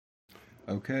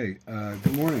Okay,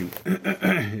 good morning.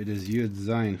 It is Yud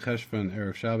Zayin Cheshvan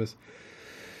Erev Shabbos.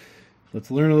 Let's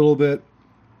learn a little bit.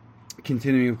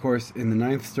 Continuing, of course, in the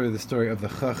ninth story, the story of the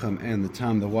Chacham and the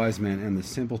Tam, the wise man and the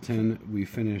simpleton. We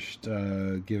finished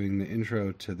giving the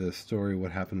intro to the story,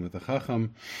 what happened with the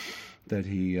Chacham, that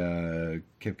he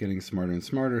kept getting smarter and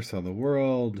smarter, saw the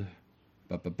world,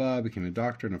 became a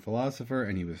doctor and a philosopher,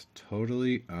 and he was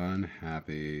totally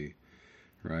unhappy.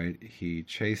 Right? He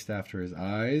chased after his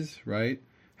eyes, right?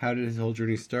 How did his whole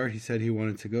journey start? He said he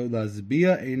wanted to go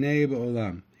Lazbia Einei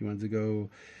Ba'olam. He wanted to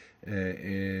go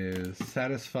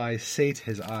sate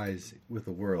his eyes with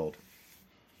the world.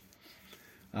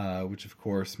 Which of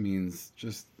course means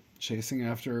just chasing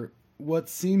after what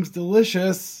seems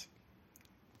delicious.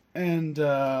 And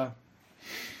I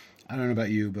don't know about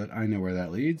you, but I know where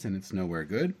that leads, and it's nowhere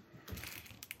good.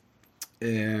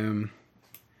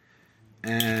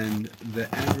 And the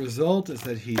end result is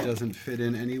that he doesn't fit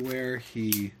in anywhere.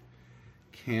 He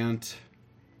can't,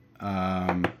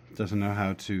 doesn't know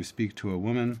how to speak to a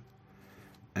woman.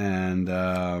 And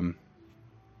the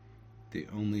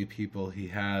only people he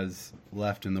has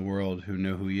left in the world who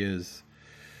know who he is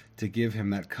to give him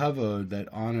that kavod, that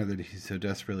honor that he so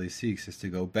desperately seeks, is to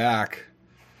go back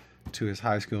to his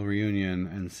high school reunion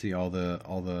and see all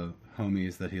the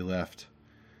homies that he left.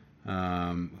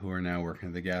 Who are now working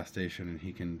at the gas station, and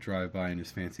he can drive by in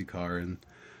his fancy car and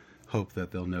hope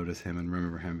that they'll notice him and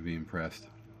remember him and be impressed.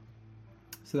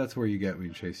 So that's where you get when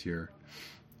you chase your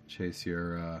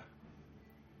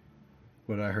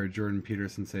what I heard Jordan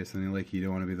Peterson say, something like, you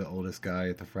don't want to be the oldest guy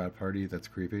at the frat party. That's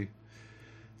creepy.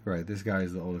 Right, this guy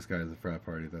is the oldest guy at the frat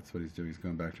party. That's what he's doing. He's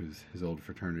going back to his old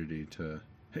fraternity to,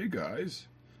 hey guys,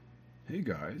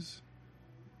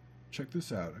 check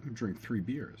this out. I can drink 3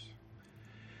 beers.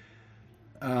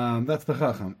 That's the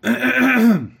Chacham.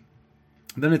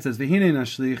 Then it says, "V'hinei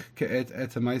nashlich ke'et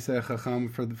et ha'maaseh Chacham."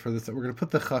 For this, we're going to put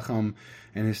the Chacham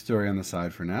and his story on the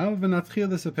side for now.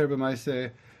 V'natchil l'saper b'maaseh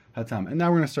hatam. And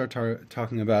now we're going to start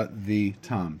talking about the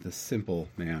Tam, the simple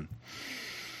man.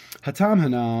 Hatam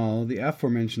hanal, the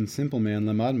aforementioned simple man,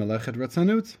 lamad melechet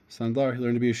ratzanut. Sandlar, he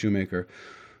learned to be a shoemaker.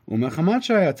 U'mechamat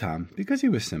shayatam, because he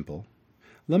was simple.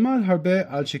 Lamad harbe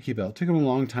ad shekibel. Took him a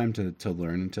long time to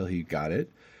learn until he got it.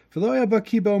 And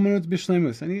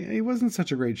he wasn't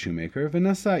such a great shoemaker. And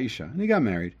he got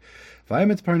married.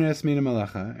 And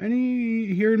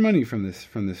he earned money from this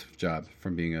job,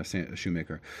 from being a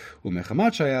shoemaker. And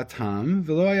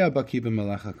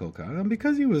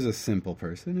because he was a simple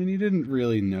person and he didn't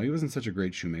really know, he wasn't such a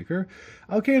great shoemaker.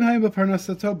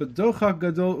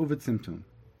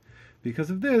 Because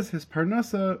of this, his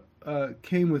parnasa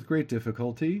came with great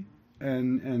difficulty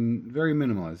and very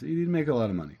minimalized. He didn't make a lot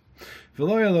of money. He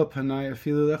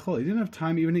didn't have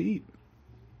time even to eat.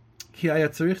 He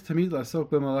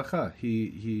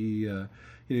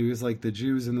was like the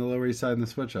Jews in the Lower East Side in the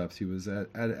sweatshops. He was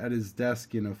at his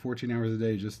desk, 14 hours a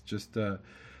day, just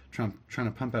trying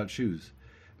to pump out shoes.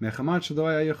 Because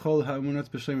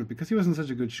he wasn't such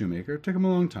a good shoemaker, it took him a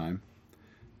long time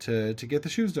to get the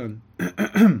shoes done.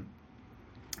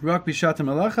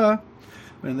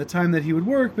 But in the time that he would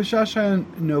work, b'shashan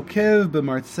nokev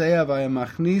b'martzea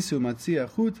v'ayamachnis u'matzi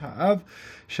achut ha'av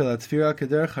shel hatzvira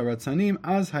kederech haratzanim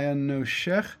az haya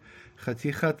noshech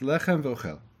chatichat lechem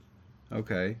v'ochel.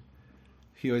 Okay,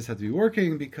 he always had to be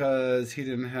working because he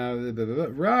didn't have the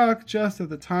rock. Just at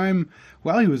the time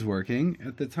while he was working,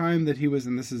 at the time that he was,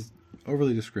 and this is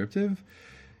overly descriptive,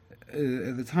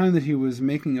 at the time that he was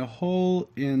making a hole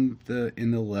in the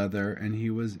leather, and he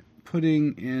was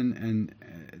putting in and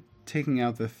taking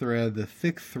out the thread, the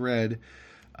thick thread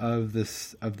of the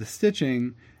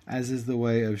stitching, as is the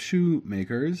way of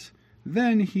shoemakers,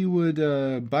 then he would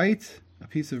bite a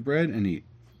piece of bread and eat.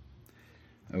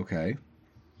 Okay.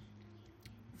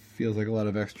 Feels like a lot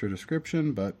of extra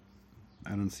description, but I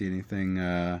don't see anything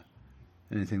there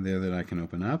that I can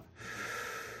open up.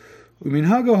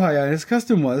 His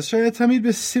custom was, and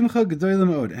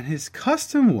his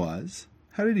custom was,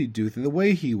 how did he do it? The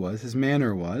way he was, his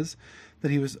manner was, that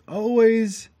he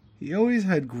always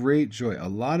had great joy, a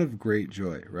lot of great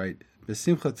joy, right?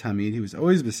 Besimcha tamid, he was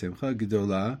always besimcha,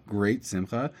 gedola, great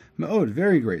simcha, ma'od,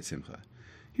 very great simcha.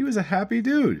 He was a happy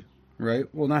dude, right?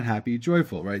 Well, not happy,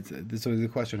 joyful, right? So the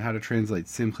question, how to translate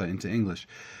simcha into English.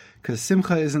 Because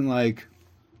simcha isn't like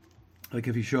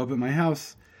if you show up at my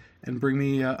house and bring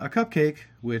me a cupcake,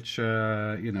 which,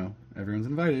 everyone's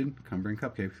invited, come bring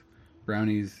cupcakes,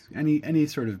 brownies, any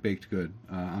sort of baked good,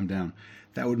 I'm down.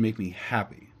 That would make me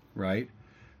happy, right?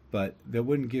 But that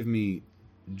wouldn't give me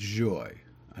joy,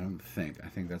 I don't think. I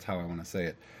think that's how I want to say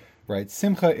it, right?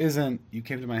 Simcha isn't, you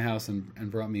came to my house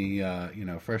and brought me,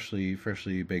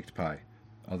 freshly baked pie.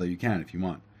 although you can if you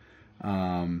want.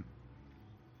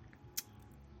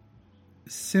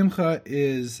 Simcha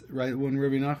is, right, when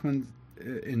Rabbi Nachman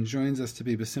enjoins us to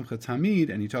be B'Simcha Tamid,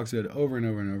 and he talks about it over and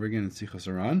over and over again in Sichos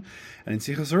Haran. And in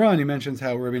Sichos Haran, he mentions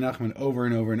how Rabbi Nachman over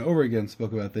and over and over again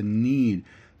spoke about the need,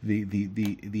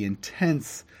 the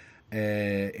intense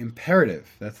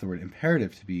imperative, that's the word,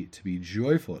 imperative, to be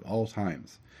joyful at all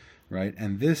times, right?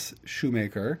 And this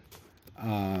shoemaker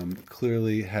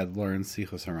clearly had learned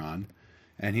Sichos Haran,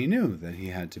 and he knew that he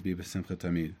had to be B'Simcha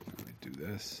Tamid. Let me do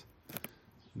this,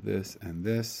 and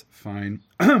this, fine.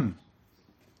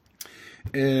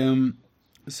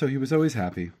 So he was always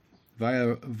happy.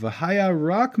 V'haya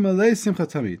rak malei simcha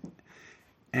tamid,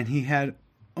 and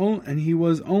he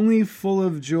was only full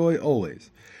of joy always,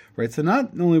 right? So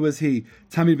not only was he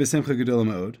tamid b'simcha gedola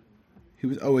ma'od, he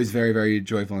was always very, very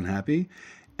joyful and happy,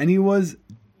 and he was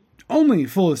only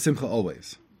full of simcha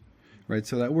always, right?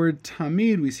 So that word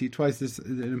tamid we see twice. This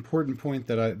is an important point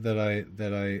that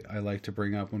I like to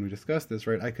bring up when we discuss this,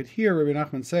 right? I could hear Rabbi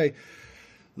Nachman say,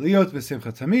 Liot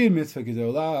b'simcha tamid, mitzvah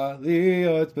gedola,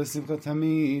 liot b'simcha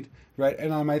tamid, right?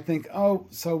 And I might think, oh,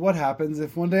 so what happens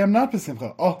if one day I'm not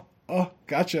b'simcha? Oh,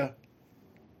 gotcha.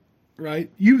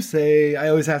 Right? You say I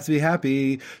always have to be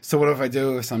happy, so what if I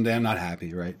do if someday I'm not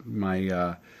happy, right?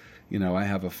 My, I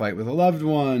have a fight with a loved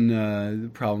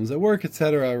one, problems at work,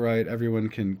 etc., right? Everyone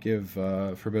can give,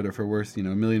 for better or for worse, a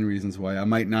million reasons why I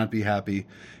might not be happy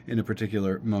in a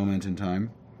particular moment in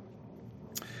time.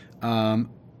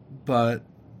 But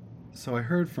so I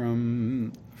heard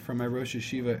from my Rosh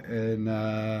Yeshiva in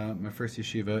my first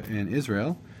yeshiva in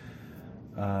Israel,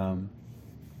 Rav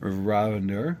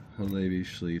Ravender Halevi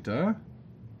Shlita.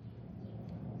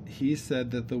 He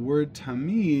said that the word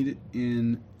tamid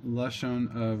in Lashon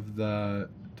of the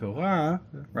Torah,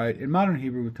 right, in modern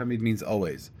Hebrew, tamid means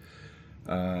always.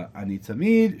 Ani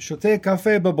tamid shoteh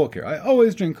kafeh baboker. I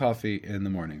always drink coffee in the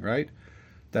morning, right?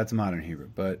 That's modern Hebrew.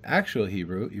 But actual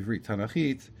Hebrew, Ivrit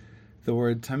Tanachit, the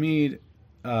word tamid,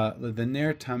 the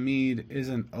ner tamid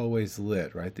isn't always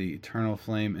lit, right? The eternal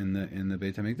flame in the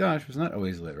Beit HaMikdash was not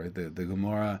always lit, right? The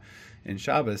Gemara in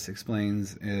Shabbos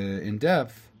explains in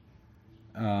depth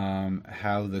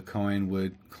how the Kohen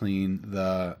would clean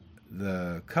the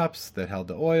cups that held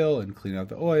the oil and clean out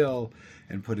the oil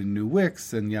and put in new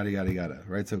wicks and yada yada yada,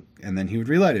 right? So, and then he would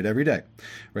relight it every day,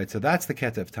 right? So that's the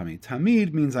keta of tamid.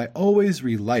 Tamid means I always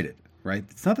relight it, right?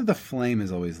 It's not that the flame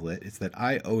is always lit; it's that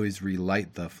I always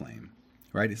relight the flame,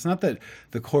 right? It's not that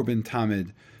the korban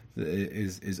tamid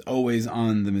is always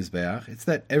on the mizbeach. It's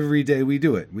that every day we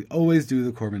do it. We always do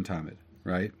the korban tamid,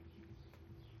 right?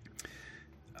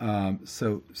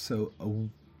 So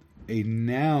a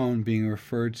noun being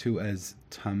referred to as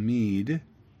tamid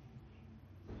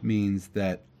means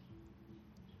that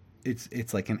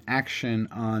it's like an action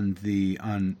on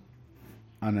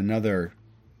another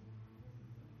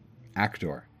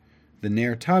actor. The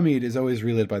ner tamid is always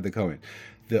relit by the Kohen.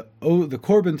 The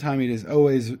korban tamid is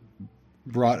always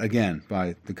brought again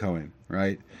by the Kohen,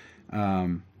 right?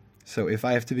 So if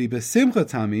I have to be b'simcha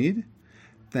tamid,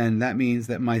 then that means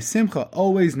that my simcha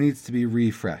always needs to be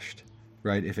refreshed,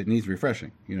 right? If it needs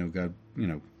refreshing, God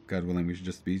willing, we should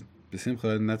just be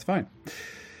b'simcha, and that's fine.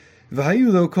 And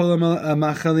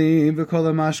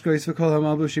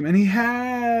he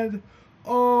had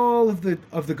all of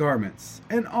the garments,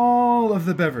 and all of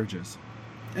the beverages,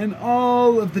 and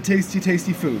all of the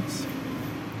tasty foods.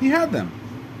 He had them.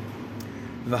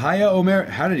 V'haya omer,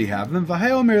 how did he have them?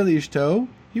 V'haya omer li'ishto,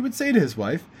 he would say to his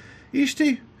wife,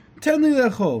 Ishti, ten li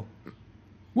lechol,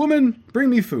 woman, bring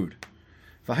me food.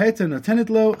 V'hayta notenet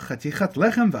lo chatichat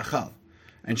lechem v'achal,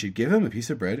 and she'd give him a piece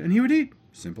of bread, and he would eat.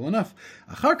 Simple enough.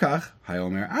 Achar kach,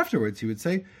 hayomer, afterwards he would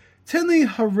say, ten li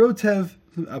harotev,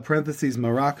 parentheses,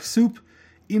 marak, soup,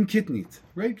 im kitnit,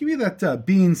 right? Give me that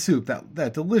bean soup,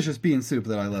 that delicious bean soup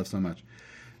that I love so much.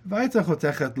 V'hayta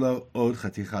chotechet lo od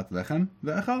chatichat lechem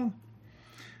v'achal.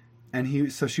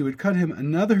 And so she would cut him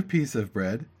another piece of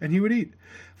bread, and he would eat.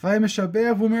 He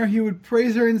would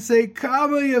praise her and say,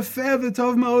 Kama yafeh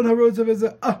v'tov ma'od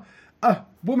harotev.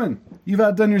 Woman, you've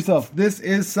outdone yourself. This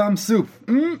is some soup.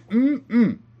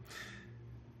 V'chen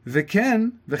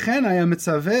haya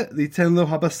mitzaveh liten lo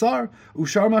habasar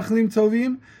ushar machlim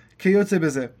tovim keyotze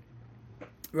bezeh.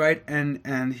 Right,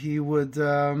 and he would,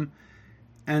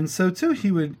 and so too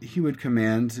he would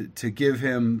command to give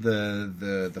him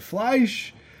the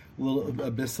fleish, a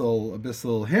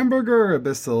bissel hamburger, a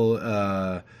bissel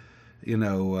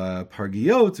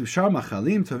pargiot, ushar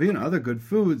machalim tovim, other good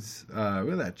foods.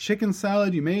 With that chicken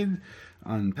salad you made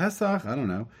on Pesach, I don't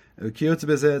know, kiyotz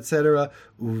b'zeh, etc.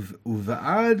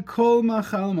 Uva'ad kol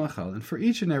machal, and for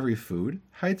each and every food,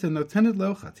 hayta notenet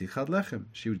lo chatichad lechem,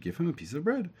 she would give him a piece of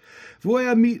bread.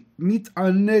 V'oya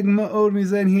mit'aneg ma'od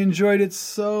mizeh, and he enjoyed it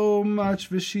so much.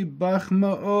 V'shibach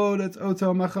ma'od et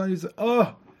oto machal. He said,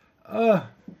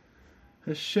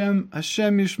 Hashem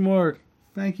Yishmor,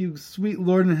 thank you, sweet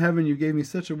Lord in heaven, you gave me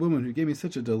such a woman who gave me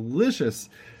such a delicious,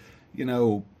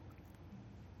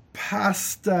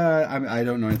 pasta. I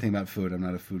don't know anything about food. I'm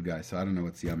not a food guy, so I don't know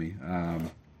what's yummy. I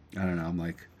don't know. I'm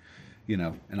like,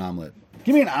 an omelet.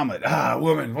 Give me an omelet.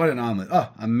 Woman, what an omelet.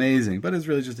 Amazing. But it's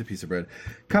really just a piece of bread.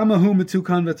 Kamahu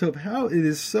mitukan vatov. How it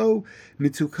is so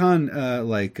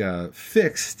mitukan,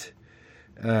 fixed,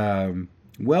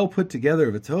 well put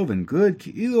together, vatov, and good.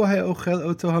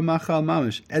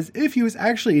 As if he was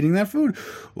actually eating that food.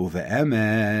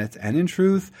 Uve'emet, and in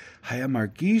truth,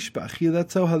 hayamargish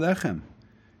ba'achilato halechem.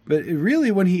 But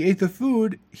really, when he ate the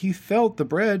food, he felt the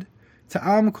bread.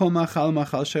 Ta'am kol machal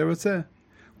sherotzeh.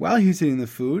 While he was eating the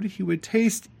food, he would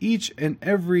taste each and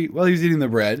every. While he was eating the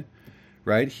bread,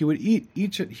 right? He would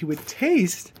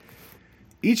taste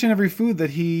each and every food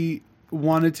that he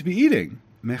wanted to be eating.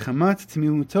 Mechamat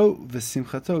timimuto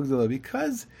v'simchato gdola,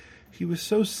 because he was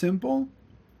so simple,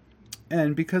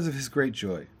 and because of his great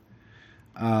joy.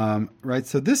 Right.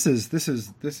 So this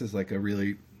is like a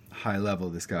really high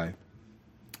level. This guy.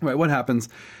 Right, what happens?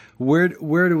 Where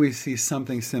do we see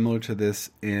something similar to this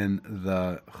in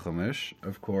the Chumash?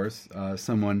 Of course,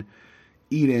 someone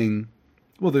eating.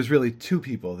 Well, there's really two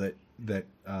people that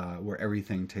where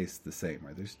everything tastes the same.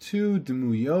 Right, there's two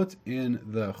demuyot in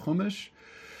the Chumash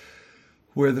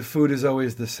where the food is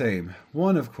always the same.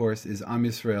 One, of course, is Am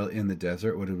Yisrael in the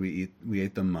desert. What did we eat? We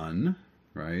ate the man,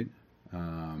 right?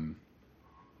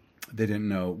 They didn't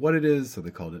know what it is, so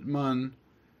they called it man.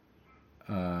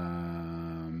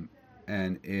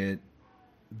 And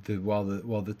while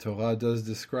the Torah does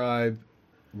describe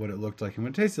what it looked like and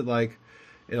what it tasted like,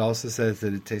 it also says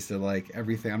that it tasted like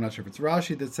everything. I'm not sure if it's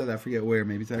Rashi that said that, I forget where.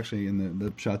 Maybe it's actually in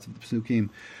the shots of the Psukim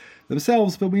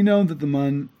themselves. But we know that the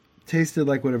man tasted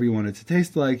like whatever you wanted it to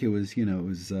taste like. It was,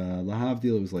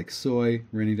 lahavdil. It was like soy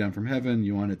raining down from heaven.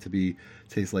 You want it to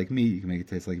taste like meat, you can make it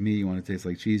taste like meat. You want it to taste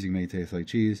like cheese, you can make it taste like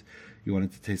cheese. You want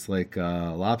it to taste like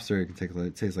lobster, you can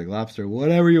taste like lobster.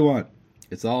 Whatever you want.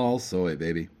 It's all soy,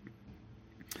 baby.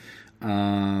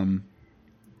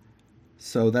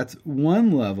 So that's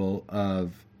one level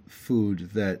of food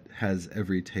that has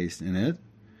every taste in it,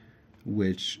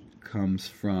 which comes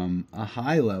from a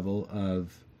high level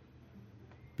of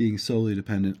being solely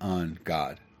dependent on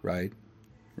God, right?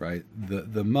 Right.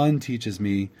 The mun teaches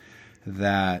me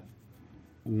that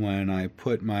when I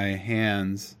put my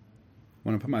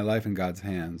life in God's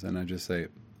hands, and I just say,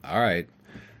 all right,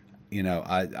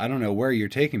 I don't know where you're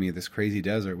taking me, this crazy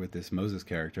desert with this Moses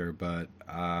character, but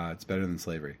it's better than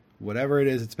slavery. Whatever it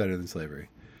is, it's better than slavery,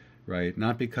 right?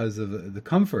 Not because of the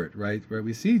comfort, right? Where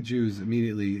we see Jews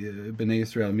immediately, Bnei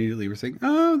Israel immediately were saying,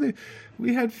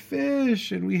 we had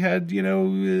fish, and we had,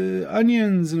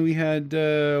 onions, and we had,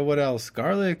 what else?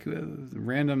 Garlic,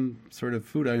 random sort of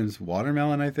food items,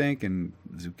 watermelon, I think, and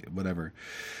whatever.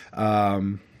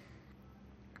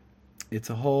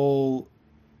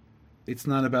 It's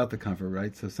not about the comfort,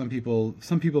 right? So some people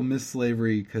miss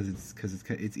slavery because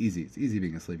it's easy. It's easy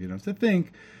being a slave. You don't have to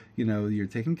think, you're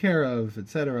taken care of,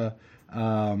 etc.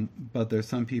 But there's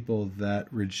some people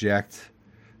that reject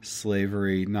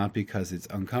slavery not because it's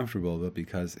uncomfortable, but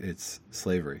because it's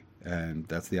slavery, and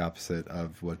that's the opposite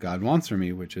of what God wants for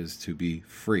me, which is to be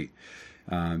free.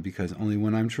 Because only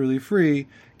when I'm truly free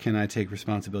can I take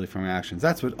responsibility for my actions.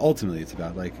 That's what ultimately it's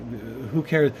about. Like, who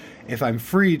cares if I'm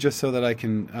free just so that I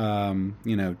can,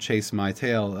 chase my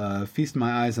tail, feast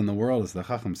my eyes on the world, as the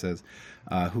Chacham says.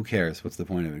 Who cares? What's the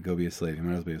point of it? Go be a slave. You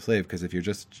might as well be a slave, because if you're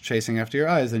just chasing after your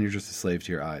eyes, then you're just a slave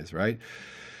to your eyes, right?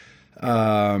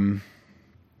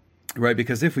 Right,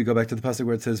 because if we go back to the pasuk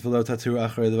where it says, "V'lo tatzuru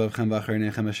acharei levavchem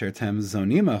v'acharei asher tem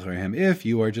zonim acharehim," if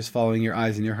you are just following your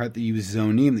eyes and your heart, that you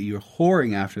zonim, that you're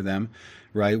whoring after them,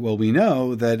 right? Well, we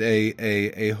know that a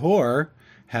whore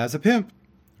has a pimp,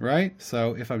 right?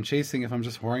 So if I'm just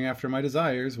whoring after my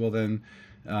desires, well then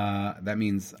that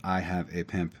means I have a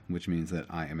pimp, which means that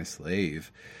I am a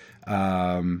slave.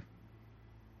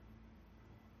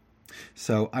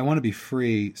 So I want to be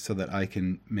free so that I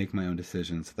can make my own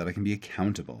decisions, so that I can be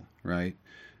accountable, right?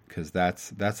 Because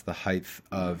that's the height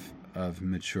of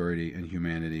maturity and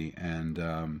humanity, and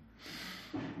an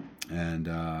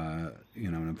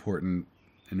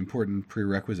important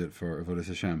prerequisite for Avodas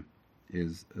Hashem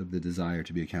is the desire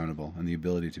to be accountable and the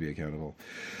ability to be accountable.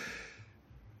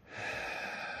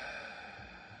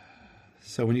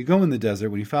 So when you go in the desert,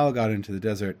 when you follow God into the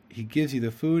desert, He gives you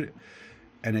the food,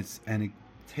 and it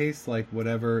tastes like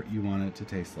whatever you want it to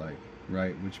taste like,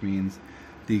 right? Which means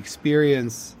the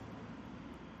experience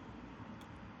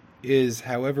is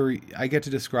however I get to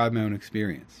describe my own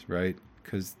experience, right?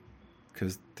 Because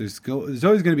there's always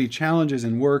going to be challenges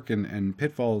in work and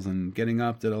pitfalls and getting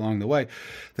up to along the way.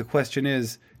 The question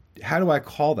is, how do I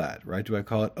call that, right? Do I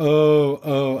call it,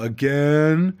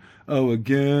 again,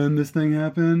 this thing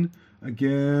happened?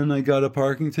 Again, I got a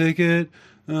parking ticket?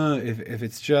 If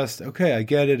it's just, okay, I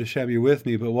get it, Hashem, you're with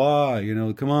me, but why?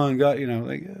 Come on, God,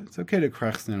 like, it's okay to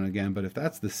crash now and again, but if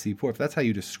that's the sipur, if that's how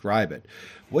you describe it,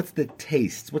 what's the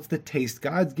taste? What's the taste?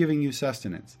 God's giving you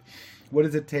sustenance. What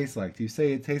does it taste like? Do you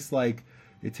say it tastes like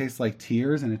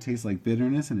tears, and it tastes like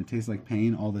bitterness, and it tastes like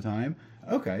pain all the time?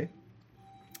 Okay.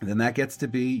 Then that gets to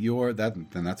be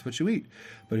then that's what you eat.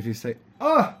 But if you say,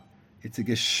 it's a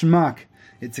geschmack,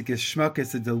 it's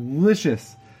a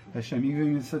delicious, Hashem, you're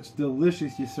giving me such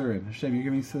delicious yisurim. Hashem, you're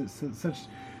giving me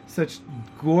such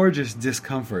gorgeous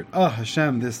discomfort. Oh,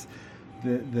 Hashem, this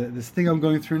thing I'm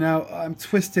going through now, I'm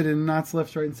twisted in knots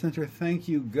left, right, and center. Thank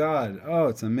you, God. Oh,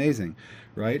 it's amazing,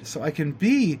 right? So I can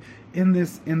be in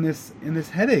this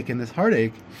headache, in this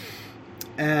heartache,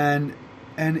 and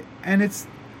it's,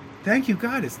 thank you,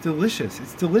 God. It's delicious.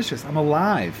 It's delicious. I'm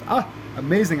alive.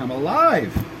 Amazing. I'm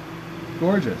alive.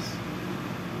 Gorgeous.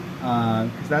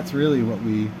 Because that's really what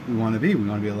we want to be. We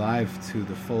want to be alive to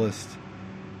the fullest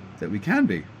that we can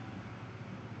be.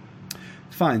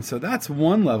 Fine. So that's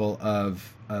one level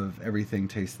of everything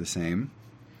tastes the same.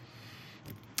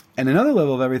 And another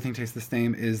level of everything tastes the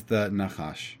same is the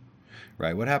nachash,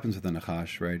 right? What happens with the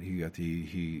nachash, right?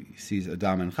 He sees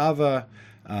Adam and Chava,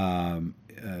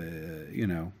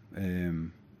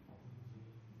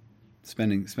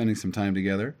 spending some time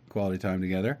together, quality time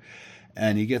together.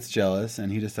 And he gets jealous,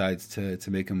 and he decides to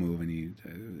make a move, and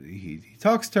he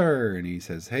talks to her, and he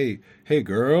says, hey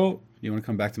girl, you want to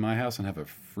come back to my house and have a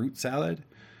fruit salad?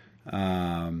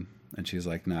 And she's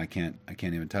like, no, I can't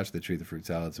even touch the tree the fruit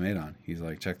salad's made on. He's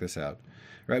like, check this out.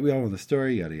 Right, we all know the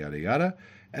story, yada, yada, yada.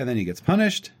 And then he gets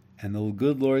punished, and the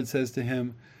good Lord says to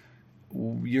him,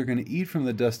 you're going to eat from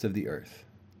the dust of the earth.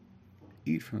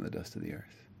 Eat from the dust of the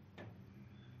earth.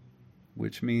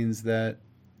 Which means that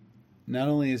not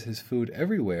only is his food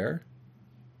everywhere,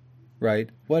 right?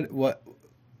 What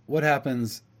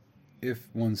happens if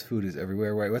one's food is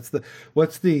everywhere, right? What's the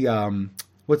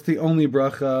only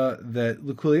bracha that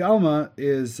L'Kuli Alma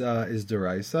is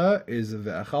deraisa, is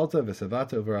ve'achalta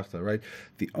ve'savata u'varachta, right?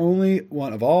 The only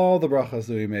one of all the brachas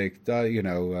that we make,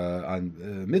 on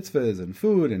mitzvahs and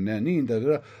food and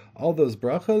nanin, all those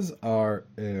brachas are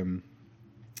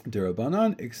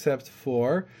derabanan, except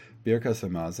for Birkas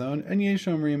Hamazon, and Yesh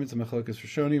Omrim, it's a machlokas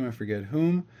Rishonim, I forget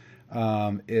whom,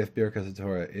 if Birkas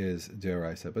Torah is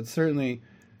deraisa. But certainly,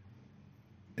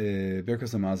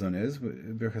 Birkas Hamazon is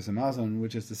Birkas Hamazon,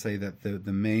 which is to say that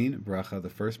the main bracha,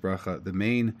 the first bracha, the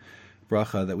main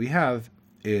bracha that we have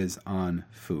is on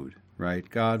food, right?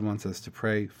 God wants us to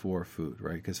pray for food,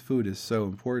 right? Because food is so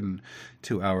important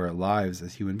to our lives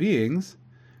as human beings,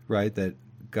 right? That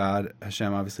God,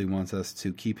 Hashem, obviously wants us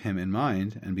to keep Him in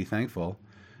mind and be thankful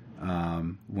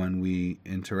when we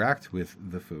interact with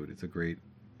the food. It's a great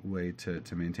way to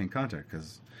maintain contact,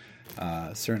 because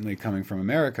certainly coming from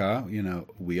America,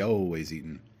 we always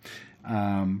eating.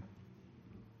 We're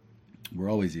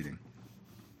always eating.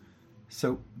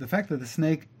 So the fact that the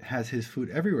snake has his food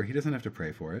everywhere, he doesn't have to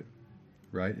pray for it,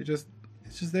 right? It's just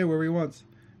there wherever he wants.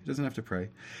 He doesn't have to pray.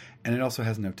 And it also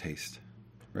has no taste,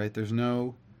 right? There's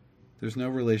no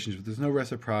relationship. There's no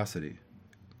reciprocity.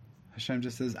 Hashem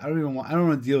just says, I don't want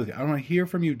to deal with you. I don't want to hear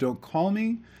from you. Don't call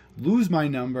me. Lose my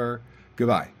number.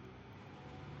 Goodbye.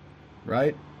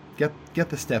 Right? Get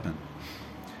the step in.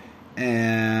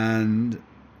 And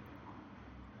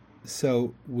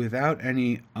so without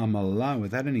any amalah,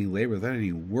 without any labor, without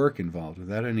any work involved,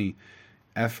 without any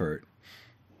effort,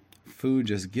 food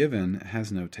just given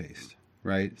has no taste.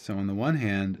 Right? So on the one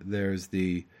hand, there's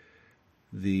the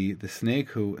snake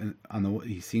who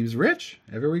he seems rich.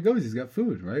 Everywhere he goes, he's got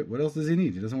food, right? What else does he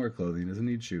need? He doesn't wear clothing. He doesn't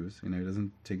need shoes. He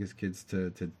doesn't take his kids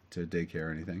to daycare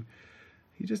or anything.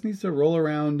 He just needs to roll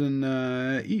around and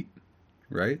eat,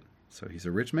 right? So he's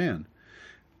a rich man.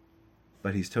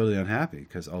 But he's totally unhappy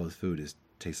because all his food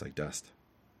tastes like dust.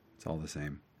 It's all the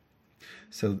same.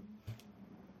 So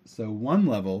one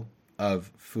level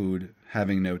of food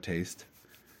having no taste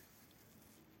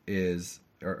is,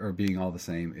 or being all the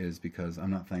same, is because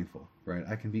I'm not thankful, right?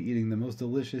 I can be eating the most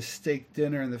delicious steak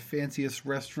dinner in the fanciest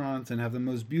restaurants and have the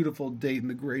most beautiful date in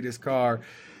the greatest car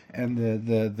and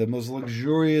the most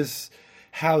luxurious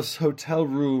house, hotel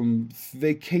room,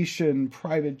 vacation,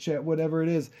 private jet, whatever it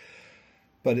is.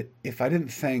 But if I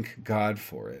didn't thank God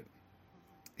for it,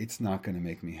 it's not going to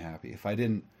make me happy. If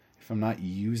I'm not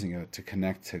using it to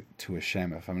connect to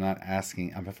Hashem, if I'm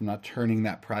not turning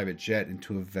that private jet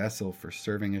into a vessel for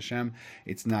serving Hashem,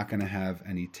 it's not going to have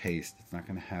any taste. It's not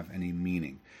going to have any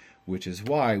meaning, which is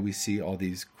why we see all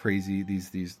these crazy,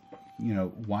 these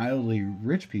wildly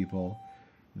rich people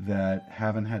that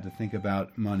haven't had to think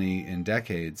about money in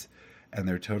decades, and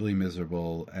they're totally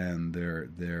miserable, and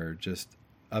they're just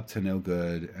up to no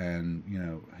good, and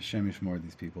Hashem Yishmor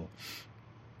these people,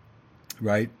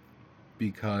 right?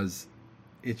 Because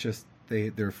it's just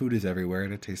their food is everywhere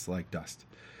and it tastes like dust.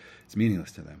 It's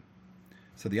meaningless to them.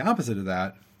 So the opposite of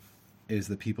that is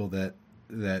the people that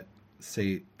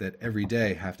say that every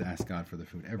day have to ask God for their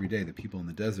food. Every day, the people in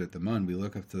the desert, the mun, we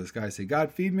look up to the sky, say,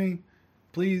 God, feed me,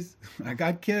 please. I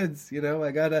got kids,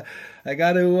 I gotta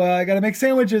make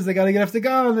sandwiches. I gotta get off the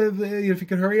God. If you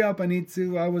could hurry up, I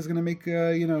was gonna make,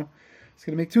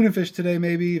 make tuna fish today.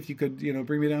 Maybe if you could,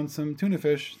 bring me down some tuna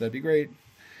fish, that'd be great.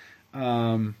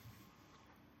 And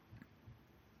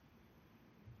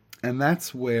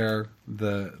that's where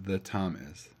the tam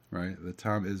is, right? The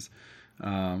tam is,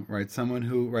 right? Someone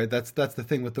who, right? That's the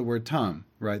thing with the word tam,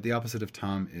 right? The opposite of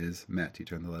tam is met. You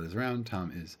turn the letters around.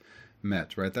 Tam is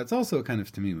met, right? That's also a kind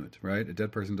of tamimut, right? A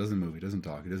dead person doesn't move. He doesn't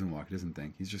talk. He doesn't walk. He doesn't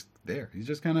think. He's just there. He's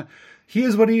just kind of, he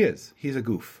is what he is. He's a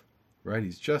goof, right?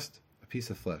 He's just a piece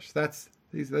of flesh. That's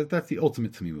the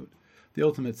ultimate tamimut, the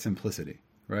ultimate simplicity,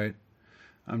 right?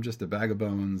 I'm just a bag of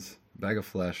bones, bag of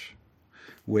flesh,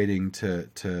 waiting to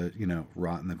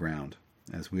rot in the ground,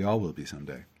 as we all will be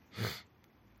someday.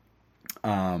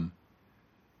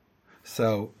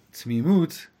 So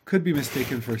tamimut could be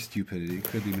mistaken for stupidity,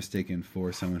 could be mistaken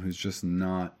for someone who's just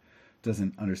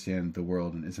doesn't understand the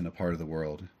world and isn't a part of the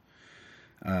world.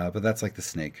 But that's like the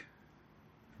snake,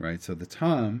 right? So the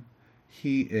tam,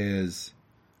 he is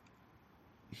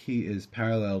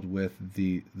paralleled with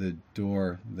the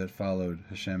door that followed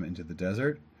Hashem into the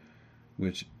desert,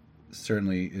 which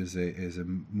certainly is a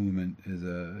movement, is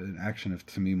an action of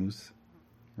tamimus,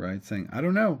 right? Saying, I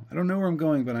don't know where I'm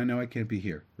going, but I know I can't be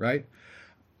here, right?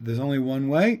 There's only one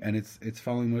way, and it's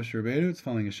following Moshe Rabbeinu, it's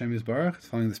following Hashem Yisbarach, it's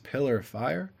following this pillar of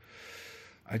fire.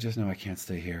 I just know I can't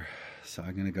stay here, so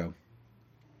I'm going to go.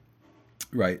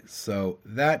 Right, so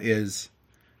that is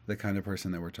the kind of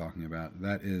person that we're talking about.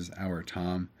 That is our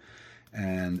Tom.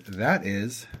 And that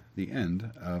is the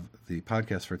end of the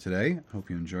podcast for today. Hope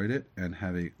you enjoyed it and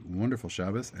have a wonderful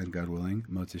Shabbos. And God willing,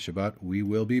 Motzi Shabbat, we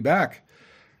will be back.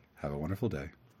 Have a wonderful day.